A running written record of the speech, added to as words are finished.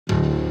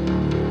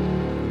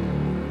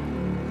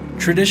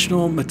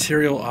Traditional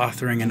material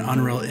authoring in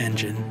Unreal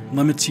Engine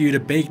limits you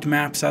to baked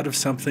maps out of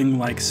something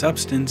like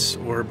Substance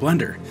or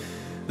Blender.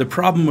 The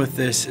problem with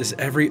this is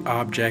every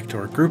object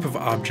or group of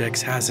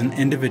objects has an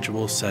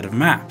individual set of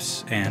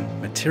maps and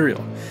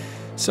material.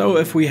 So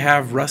if we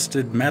have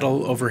rusted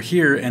metal over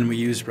here and we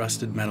use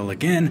rusted metal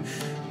again,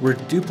 we're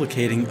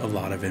duplicating a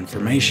lot of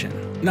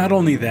information. Not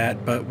only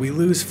that, but we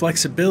lose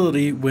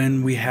flexibility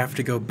when we have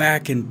to go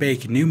back and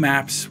bake new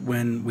maps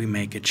when we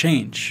make a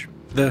change.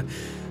 The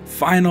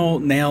final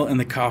nail in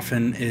the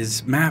coffin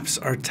is maps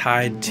are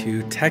tied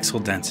to texel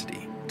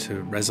density,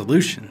 to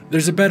resolution.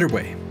 There's a better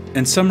way.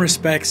 In some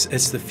respects,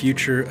 it's the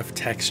future of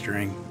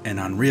texturing in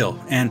Unreal,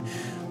 and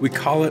we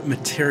call it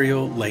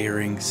material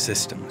layering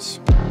systems.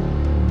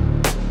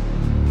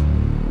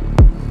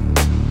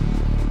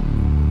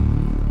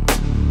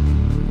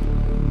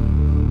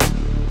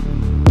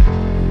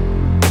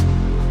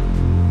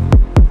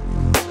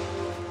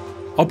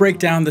 I'll break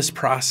down this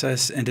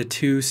process into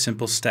two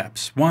simple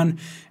steps. One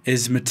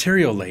is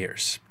material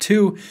layers.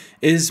 Two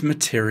is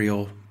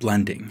material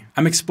blending.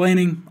 I'm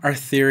explaining our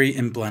theory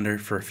in Blender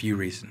for a few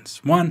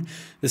reasons. One,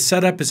 the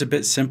setup is a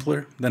bit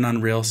simpler than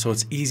Unreal, so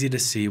it's easy to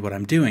see what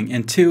I'm doing.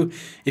 And two,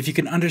 if you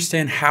can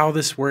understand how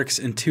this works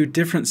in two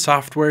different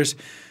softwares,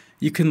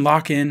 you can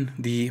lock in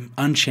the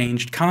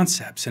unchanged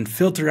concepts and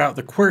filter out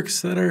the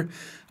quirks that are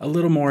a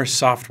little more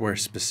software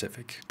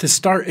specific. To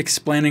start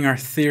explaining our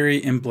theory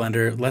in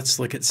Blender, let's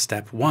look at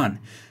step one,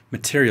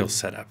 material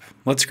setup.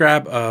 Let's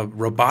grab a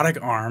robotic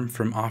arm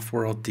from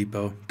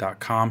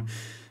offworlddepot.com.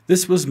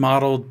 This was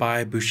modeled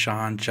by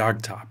Bhushan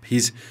Jagtap.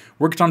 He's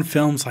worked on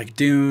films like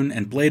Dune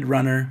and Blade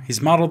Runner.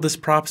 He's modeled this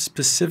prop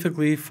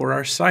specifically for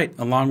our site,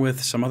 along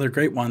with some other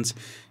great ones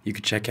you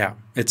could check out.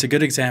 It's a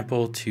good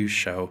example to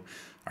show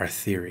our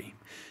theory.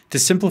 To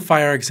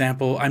simplify our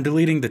example, I'm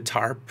deleting the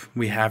tarp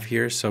we have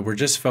here, so we're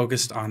just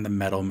focused on the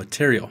metal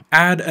material.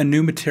 Add a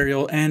new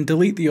material and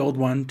delete the old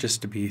one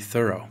just to be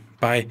thorough.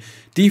 By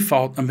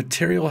default, a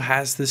material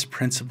has this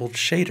principled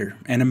shader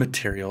and a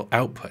material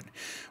output.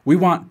 We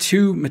want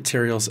two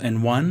materials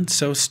in one,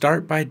 so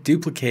start by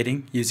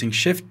duplicating using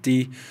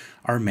Shift-D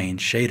our main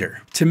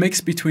shader. To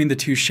mix between the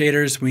two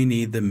shaders, we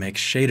need the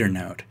Mix Shader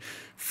node.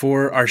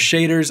 For our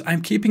shaders,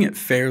 I'm keeping it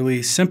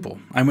fairly simple.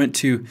 I went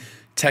to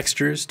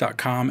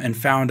textures.com and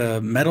found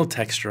a metal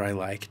texture I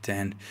liked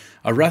and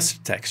a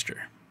rust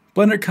texture.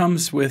 Blender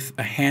comes with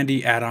a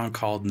handy add-on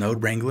called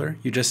Node Wrangler.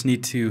 You just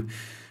need to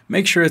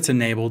make sure it's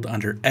enabled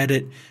under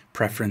Edit,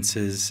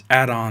 Preferences,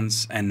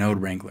 Add-ons, and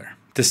Node Wrangler.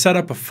 To set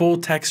up a full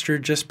texture,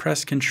 just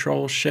press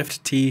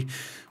Ctrl-Shift-T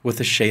with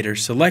the shader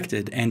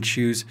selected and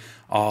choose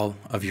all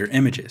of your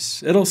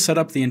images. It'll set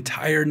up the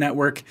entire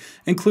network,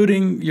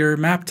 including your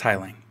map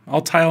tiling.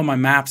 I'll tile my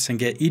maps and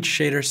get each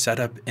shader set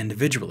up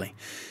individually.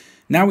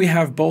 Now we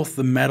have both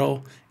the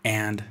metal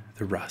and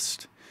the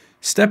rust.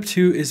 Step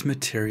two is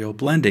material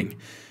blending.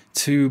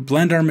 To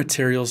blend our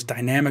materials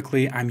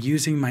dynamically, I'm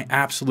using my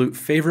absolute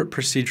favorite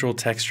procedural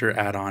texture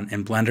add-on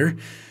in Blender.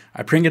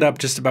 I bring it up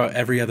just about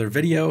every other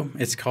video.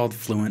 It's called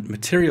Fluent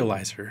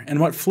Materializer. And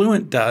what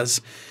Fluent does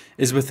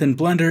is within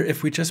Blender,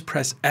 if we just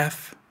press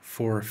F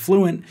for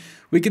Fluent,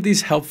 we get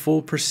these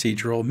helpful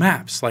procedural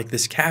maps like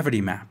this cavity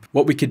map.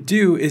 What we could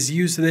do is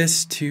use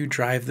this to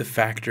drive the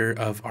factor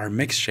of our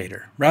mix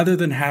shader. Rather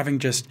than having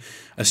just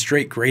a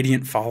straight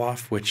gradient fall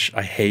off, which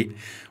I hate,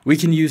 we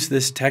can use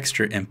this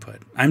texture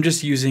input. I'm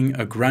just using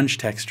a grunge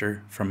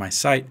texture from my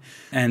site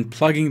and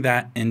plugging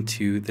that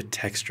into the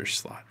texture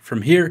slot.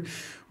 From here,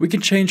 we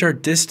can change our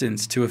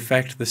distance to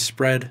affect the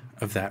spread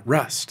of that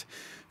rust.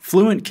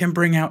 Fluent can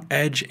bring out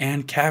edge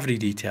and cavity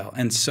detail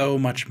and so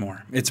much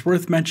more. It's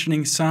worth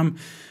mentioning some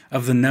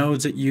of the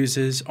nodes it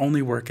uses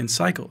only work in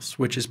cycles,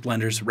 which is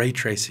Blender's ray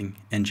tracing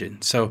engine.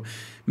 So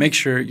make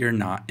sure you're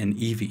not in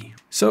Eevee.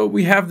 So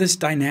we have this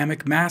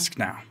dynamic mask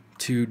now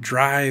to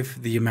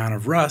drive the amount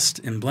of rust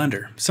in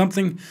Blender.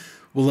 Something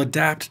will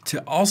adapt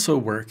to also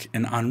work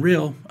in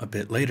Unreal a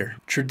bit later.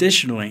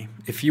 Traditionally,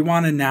 if you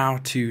wanted now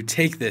to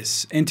take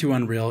this into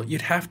Unreal,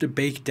 you'd have to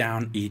bake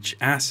down each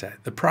asset.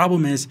 The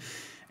problem is,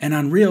 in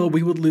Unreal,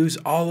 we would lose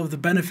all of the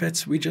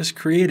benefits we just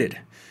created.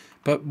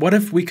 But what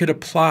if we could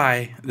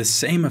apply the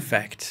same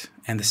effect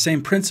and the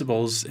same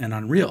principles in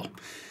Unreal?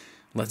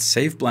 Let's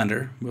save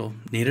Blender, we'll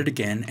need it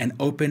again, and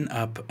open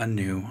up a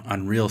new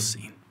Unreal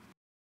scene.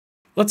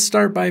 Let's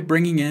start by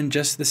bringing in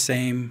just the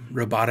same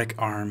robotic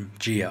arm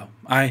geo.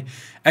 I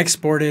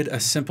exported a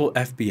simple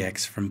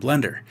FBX from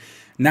Blender.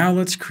 Now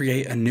let's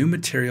create a new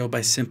material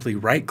by simply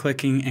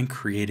right-clicking and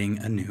creating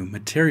a new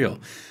material.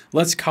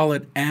 Let's call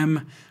it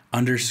M_base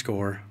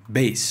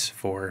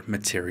for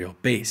material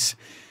base.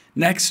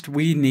 Next,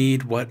 we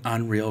need what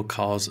Unreal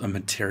calls a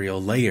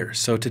material layer.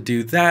 So to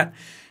do that,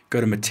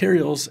 go to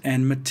Materials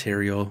and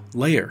Material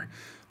Layer.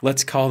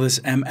 Let's call this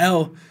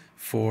ML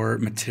for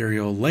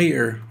Material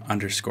Layer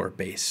 _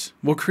 base.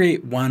 We'll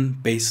create one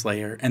base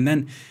layer and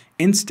then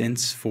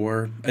instance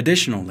for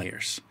additional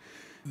layers.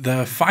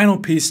 The final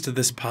piece to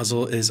this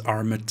puzzle is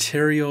our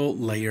Material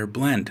Layer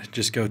Blend.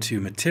 Just go to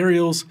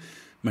Materials,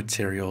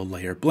 Material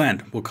Layer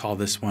Blend. We'll call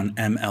this one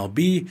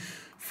MLB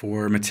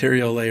for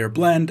material layer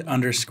blend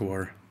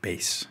underscore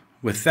base.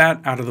 With that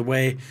out of the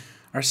way,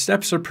 our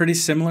steps are pretty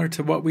similar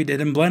to what we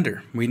did in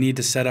Blender. We need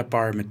to set up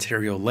our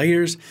material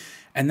layers,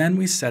 and then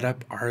we set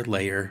up our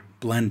layer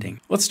blending.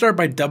 Let's start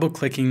by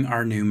double-clicking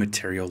our new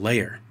material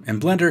layer. In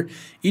Blender,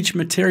 each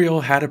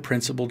material had a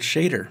principled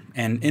shader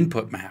and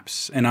input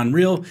maps. In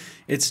Unreal,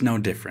 it's no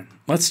different.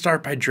 Let's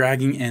start by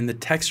dragging in the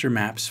texture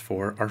maps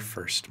for our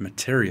first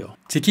material.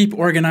 To keep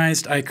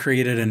organized, I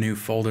created a new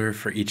folder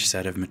for each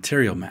set of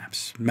material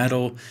maps,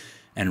 metal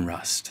and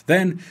rust.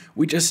 Then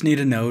we just need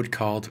a node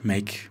called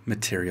Make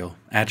Material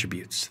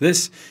Attributes.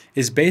 This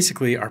is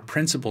basically our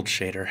principled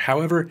shader.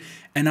 However,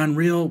 in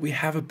Unreal, we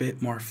have a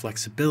bit more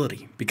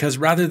flexibility because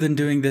rather than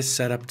doing this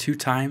setup 2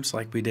 times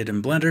like we did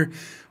in Blender,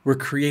 we're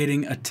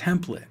creating a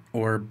template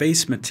or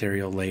base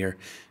material layer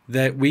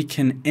that we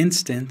can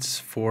instance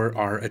for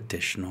our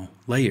additional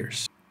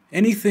layers.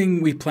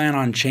 Anything we plan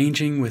on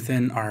changing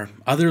within our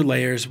other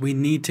layers, we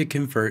need to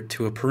convert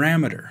to a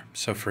parameter.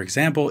 So for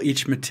example,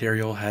 each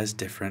material has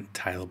different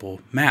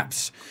tileable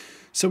maps.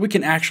 So we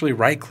can actually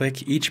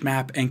right-click each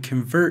map and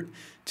convert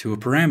to a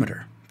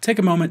parameter. Take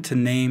a moment to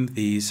name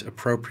these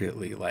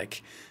appropriately,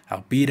 like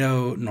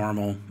albedo,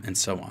 normal, and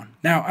so on.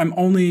 Now, I'm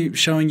only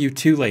showing you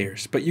 2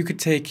 layers, but you could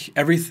take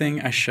everything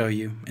I show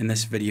you in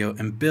this video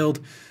and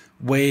build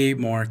way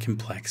more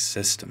complex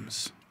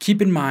systems. Keep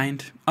in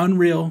mind,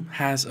 Unreal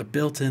has a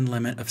built-in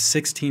limit of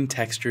 16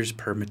 textures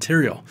per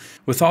material.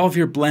 With all of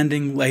your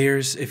blending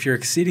layers, if you're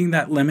exceeding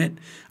that limit,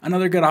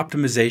 another good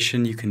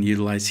optimization you can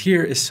utilize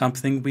here is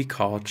something we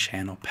call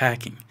channel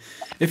packing.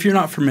 If you're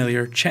not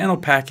familiar, channel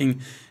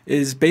packing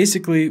is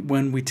basically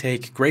when we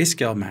take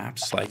grayscale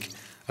maps like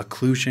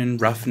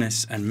occlusion,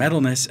 roughness, and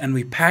metalness, and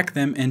we pack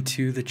them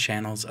into the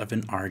channels of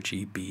an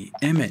RGB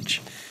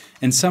image.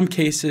 In some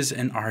cases,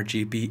 an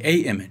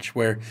RGBA image,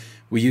 where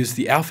we use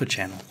the alpha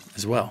channel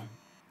as well.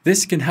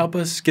 This can help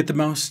us get the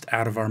most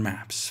out of our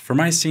maps. For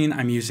my scene,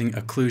 I'm using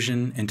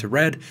occlusion into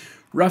red,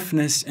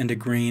 roughness into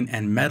green,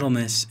 and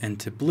metalness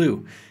into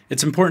blue.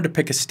 It's important to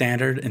pick a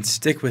standard and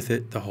stick with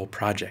it the whole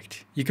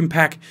project. You can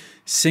pack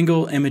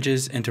single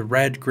images into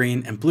red,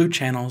 green, and blue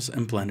channels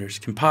in Blender's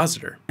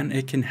compositor, and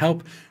it can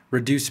help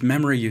reduce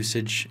memory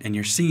usage in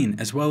your scene,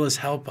 as well as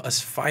help us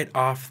fight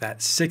off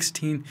that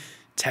 16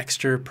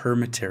 texture per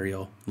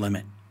material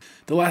limit.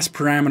 The last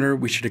parameter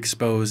we should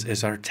expose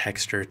is our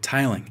texture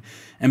tiling.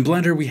 In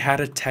Blender, we had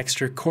a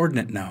texture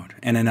coordinate node,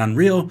 and in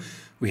Unreal,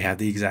 we have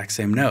the exact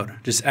same node.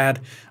 Just add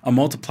a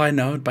multiply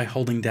node by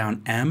holding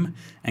down M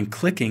and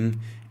clicking,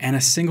 and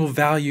a single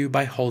value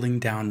by holding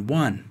down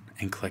 1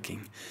 and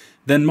clicking.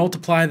 Then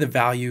multiply the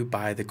value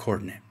by the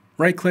coordinate.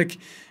 Right-click,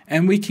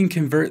 and we can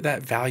convert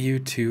that value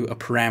to a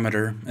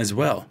parameter as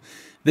well.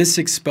 This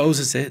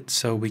exposes it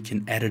so we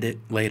can edit it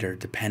later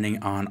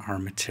depending on our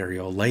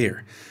material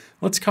layer.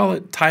 Let's call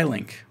it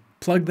tiling.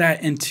 Plug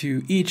that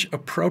into each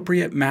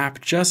appropriate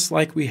map just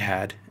like we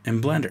had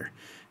in Blender.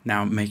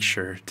 Now make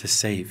sure to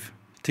save.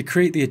 To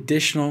create the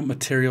additional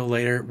material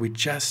layer, we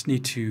just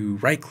need to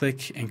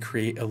right-click and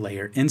create a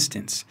layer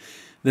instance.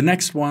 The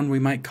next one we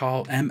might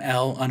call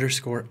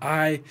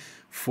ml_i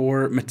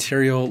for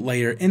material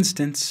layer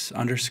instance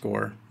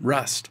 _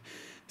 rust.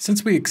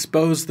 Since we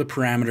expose the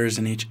parameters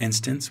in each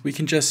instance, we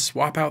can just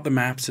swap out the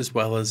maps as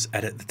well as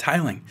edit the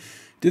tiling.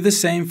 Do the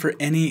same for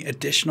any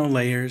additional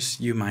layers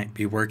you might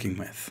be working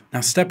with.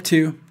 Now step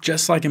 2,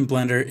 just like in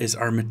Blender, is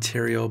our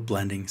material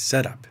blending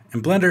setup.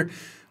 In Blender,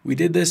 we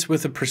did this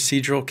with a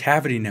procedural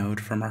cavity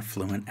node from our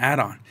Fluent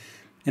add-on.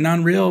 In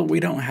Unreal, we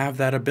don't have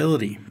that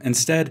ability.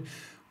 Instead,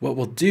 what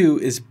we'll do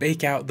is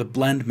bake out the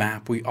blend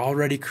map we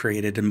already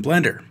created in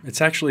Blender.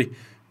 It's actually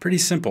pretty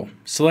simple.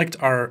 Select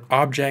our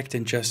object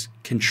and just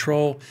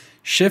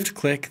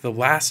Control-Shift-click the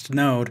last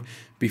node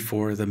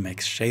before the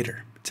mix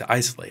shader to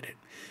isolate it.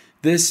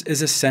 This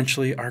is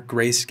essentially our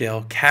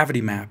grayscale cavity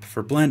map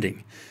for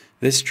blending.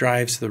 This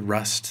drives the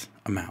rust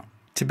amount.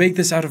 To bake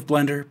this out of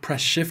Blender,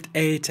 press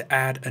Shift-A to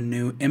add a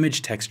new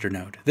image texture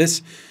node.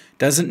 This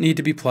doesn't need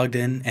to be plugged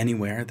in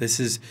anywhere. This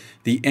is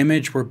the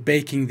image we're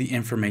baking the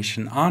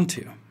information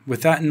onto.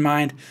 With that in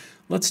mind,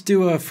 let's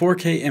do a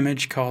 4K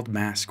image called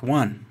Mask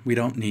 1. We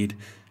don't need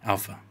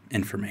alpha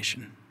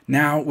information.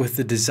 Now, with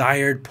the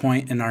desired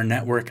point in our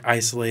network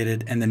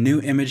isolated and the new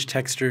image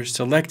texture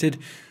selected,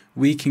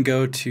 we can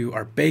go to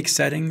our bake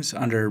settings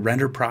under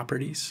render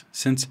properties.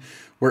 Since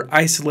we're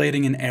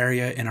isolating an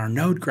area in our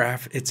node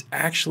graph, it's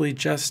actually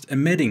just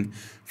emitting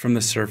from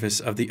the surface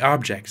of the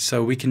object.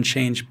 So we can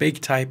change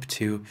bake type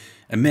to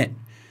emit.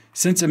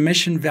 Since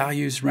emission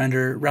values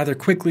render rather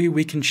quickly,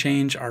 we can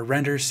change our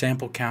render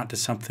sample count to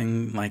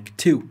something like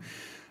 2.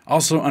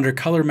 Also, under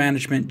color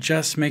management,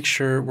 just make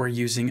sure we're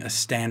using a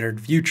standard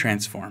view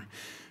transform.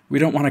 We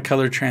don't want a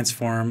color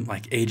transform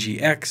like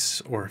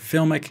AGX or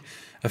Filmic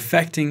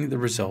affecting the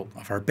result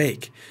of our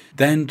bake.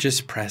 Then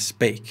just press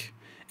bake.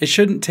 It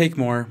shouldn't take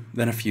more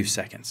than a few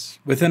seconds.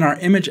 Within our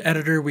image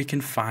editor, we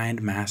can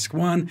find Mask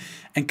 1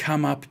 and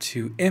come up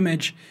to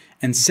Image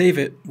and save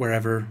it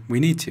wherever we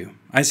need to.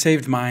 I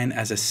saved mine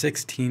as a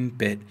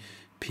 16-bit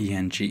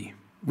PNG.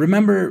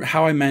 Remember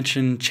how I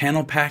mentioned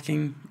channel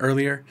packing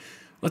earlier?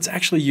 Let's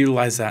actually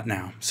utilize that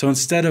now. So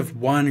instead of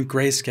one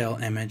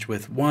grayscale image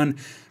with one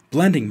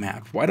blending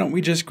map, why don't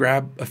we just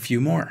grab a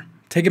few more?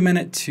 Take a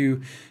minute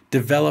to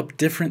develop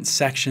different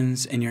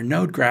sections in your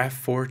node graph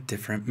for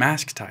different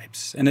mask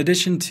types. In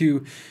addition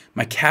to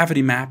my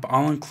cavity map,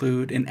 I'll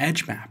include an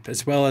edge map,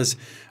 as well as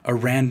a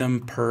random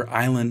per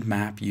island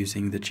map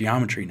using the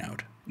geometry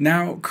node.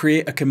 Now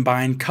create a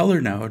combined color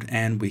node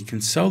and we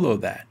can solo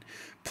that.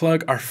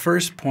 Plug our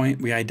first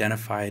point we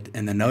identified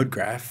in the node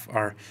graph,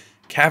 our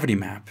cavity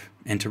map,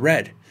 into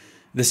red.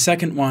 The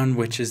second one,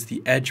 which is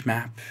the edge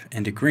map,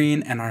 into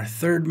green, and our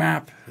third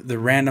map, the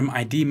random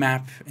ID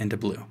map, into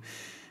blue.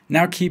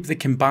 Now keep the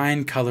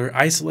combined color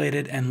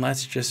isolated and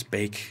let's just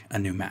bake a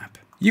new map.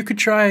 You could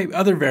try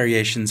other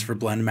variations for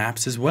blend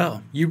maps as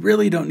well. You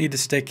really don't need to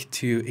stick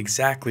to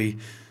exactly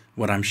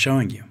what I'm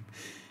showing you.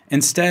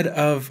 Instead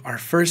of our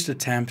first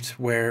attempt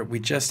where we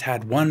just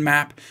had one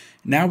map,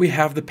 now we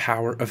have the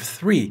power of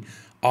 3,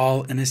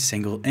 all in a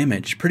single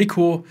image. Pretty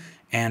cool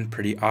and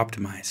pretty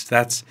optimized.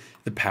 That's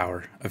the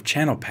power of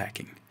channel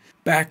packing.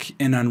 Back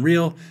in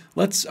Unreal,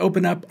 let's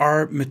open up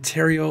our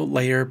material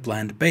layer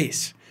blend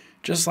base.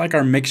 Just like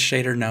our mix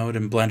shader node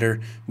in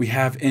Blender, we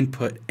have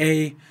input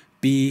A,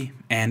 B,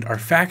 and our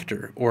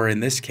factor, or in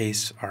this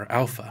case, our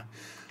alpha.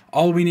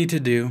 All we need to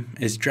do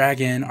is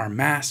drag in our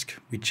mask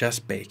we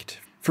just baked.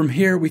 From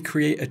here, we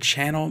create a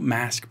channel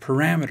mask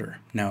parameter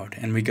node,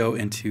 and we go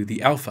into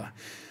the alpha.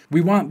 We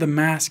want the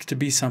mask to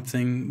be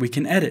something we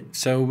can edit,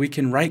 so we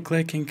can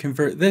right-click and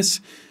convert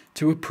this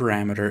to a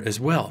parameter as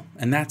well.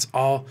 And that's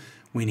all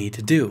we need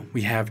to do.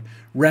 We have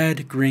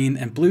red, green,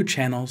 and blue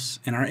channels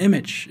in our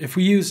image. If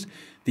we used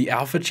the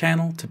alpha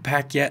channel to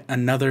pack yet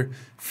another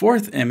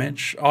fourth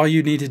image, all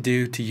you need to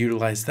do to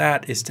utilize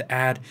that is to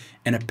add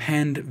an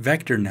append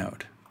vector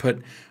node.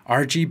 Put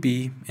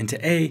RGB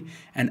into A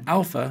and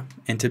alpha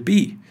into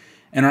B.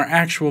 In our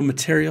actual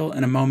material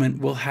in a moment,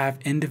 we'll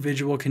have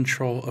individual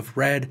control of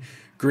red,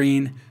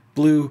 green,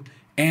 blue,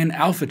 and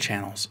alpha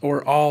channels,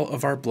 or all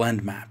of our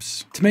blend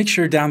maps. To make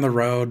sure down the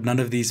road none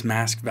of these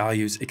mask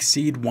values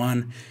exceed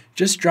 1,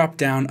 just drop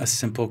down a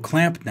simple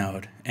clamp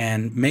node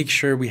and make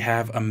sure we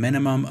have a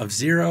minimum of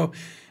 0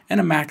 and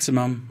a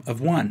maximum of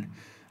 1.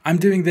 I'm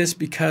doing this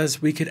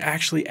because we could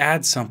actually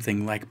add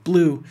something like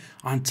blue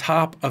on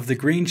top of the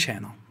green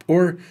channel,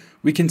 or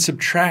we can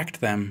subtract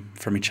them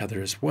from each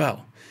other as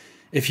well.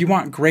 If you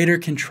want greater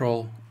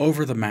control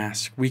over the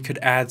mask, we could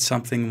add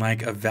something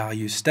like a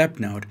value step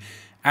node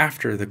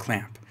after the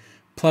clamp.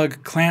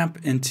 Plug clamp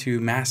into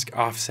mask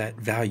offset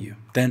value,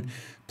 then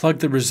plug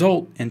the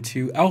result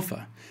into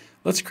alpha.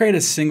 Let's create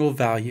a single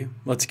value.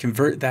 Let's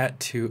convert that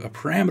to a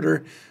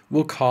parameter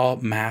we'll call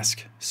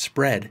mask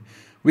spread.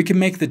 We can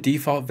make the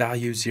default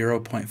value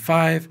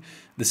 0.5,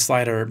 the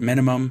slider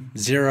minimum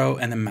 0,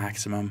 and the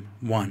maximum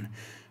 1.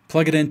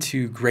 Plug it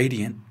into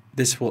gradient.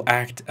 This will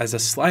act as a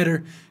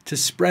slider to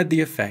spread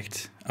the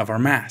effect of our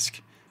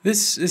mask.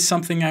 This is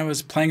something I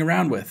was playing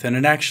around with, and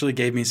it actually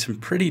gave me some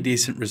pretty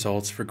decent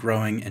results for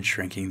growing and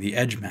shrinking the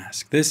edge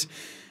mask. This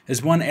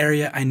is one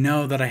area I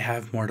know that I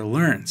have more to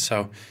learn,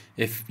 so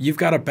if you've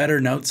got a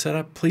better node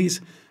setup, please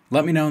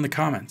let me know in the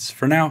comments.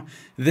 For now,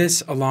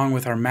 this, along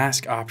with our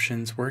mask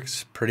options,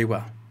 works pretty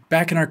well.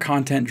 Back in our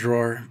content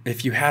drawer,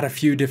 if you had a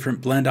few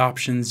different blend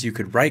options, you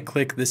could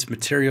right-click this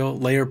material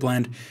layer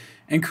blend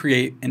and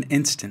create an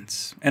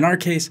instance. In our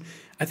case,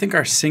 I think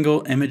our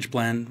single image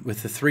blend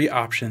with the 3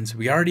 options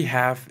we already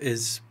have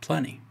is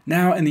plenty.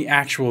 Now in the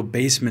actual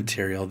base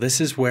material, this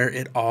is where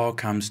it all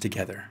comes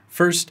together.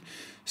 First,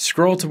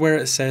 scroll to where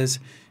it says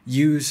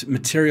use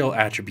material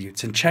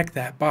attributes and check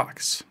that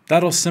box.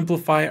 That'll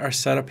simplify our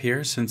setup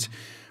here since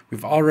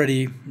we've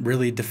already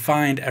really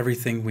defined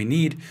everything we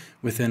need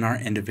within our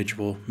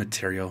individual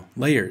material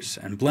layers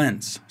and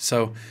blends.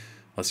 So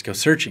let's go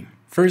searching.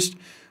 First,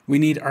 we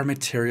need our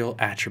material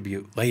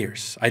attribute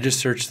layers. I just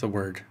searched the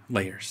word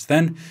layers.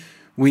 Then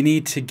we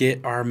need to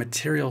get our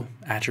material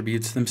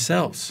attributes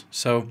themselves.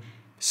 So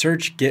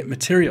search get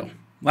material.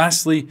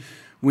 Lastly,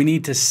 we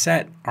need to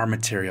set our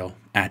material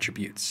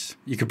attributes.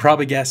 You could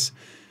probably guess,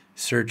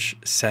 search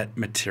set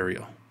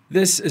material.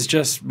 This is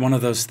just one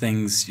of those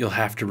things you'll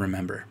have to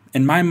remember.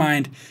 In my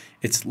mind,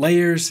 it's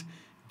layers,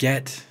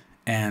 get,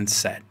 and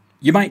set.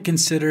 You might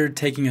consider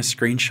taking a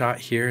screenshot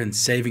here and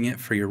saving it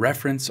for your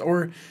reference,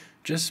 or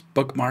just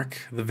bookmark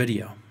the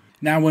video.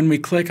 Now when we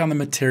click on the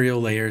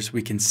material layers,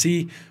 we can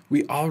see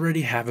we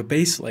already have a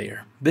base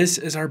layer. This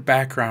is our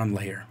background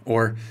layer,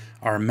 or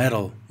our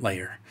metal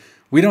layer.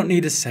 We don't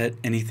need to set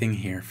anything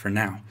here for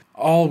now.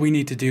 All we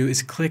need to do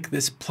is click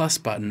this plus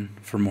button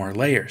for more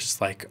layers,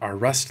 like our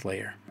rust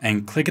layer,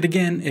 and click it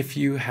again if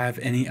you have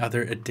any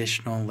other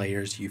additional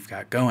layers you've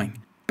got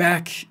going.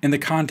 Back in the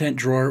content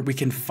drawer, we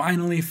can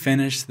finally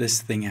finish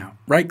this thing out.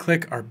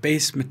 Right-click our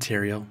base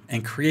material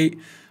and create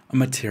a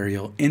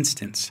material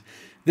instance.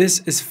 This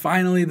is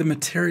finally the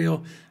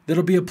material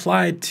that'll be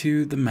applied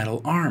to the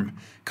metal arm.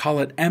 Call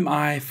it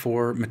MI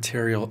for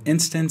material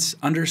instance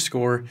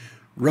 _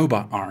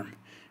 robot arm.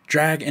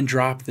 Drag and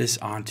drop this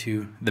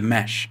onto the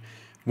mesh.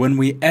 When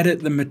we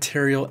edit the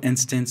material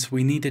instance,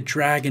 we need to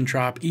drag and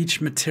drop each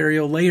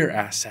material layer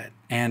asset.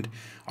 and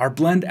our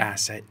blend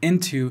asset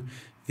into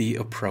the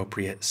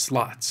appropriate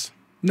slots.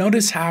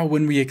 Notice how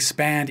when we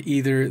expand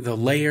either the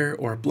layer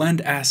or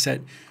blend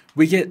asset,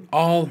 we get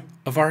all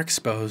of our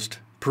exposed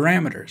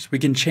parameters. We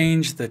can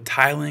change the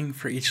tiling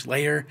for each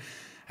layer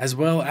as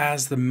well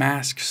as the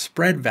mask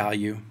spread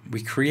value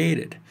we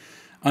created.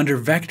 Under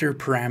vector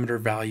parameter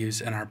values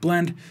in our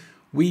blend,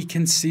 we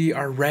can see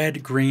our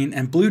red, green,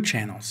 and blue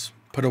channels.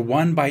 Put a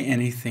 1 by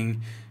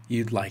anything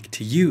you'd like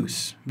to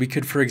use. We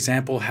could, for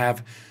example,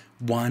 have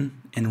 1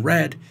 in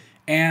red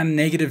and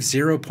negative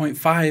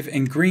 0.5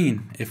 in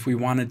green if we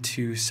wanted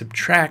to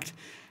subtract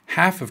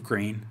half of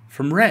green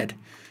from red.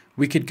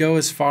 We could go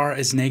as far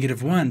as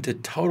negative 1 to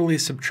totally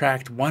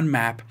subtract one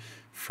map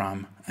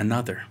from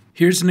another.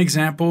 Here's an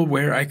example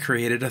where I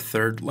created a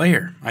third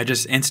layer. I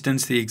just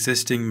instanced the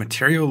existing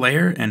material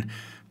layer and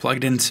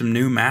plugged in some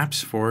new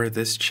maps for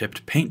this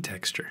chipped paint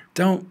texture.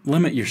 Don't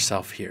limit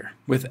yourself here.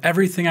 With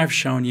everything I've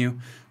shown you,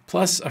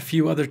 plus a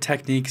few other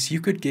techniques,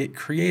 you could get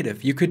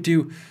creative. You could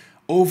do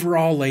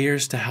overall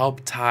layers to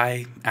help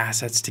tie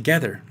assets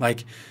together,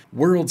 like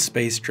world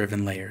space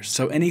driven layers.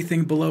 So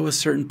anything below a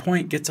certain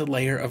point gets a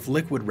layer of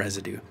liquid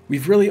residue.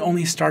 We've really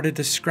only started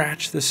to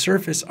scratch the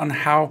surface on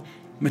how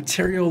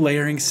material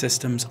layering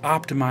systems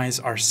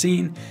optimize our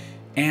scene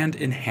and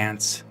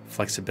enhance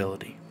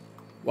flexibility.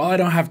 While I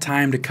don't have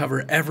time to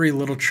cover every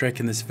little trick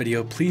in this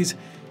video, please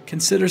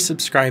consider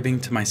subscribing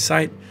to my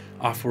site,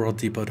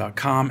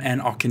 offworlddepot.com,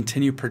 and I'll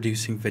continue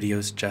producing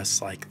videos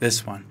just like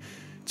this one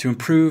to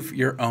improve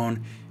your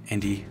own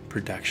indie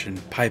production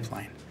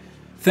pipeline.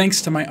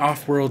 Thanks to my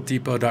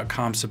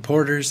offworlddepot.com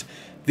supporters,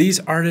 these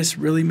artists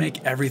really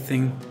make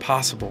everything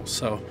possible.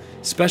 So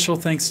special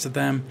thanks to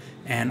them,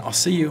 and I'll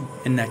see you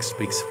in next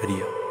week's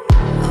video.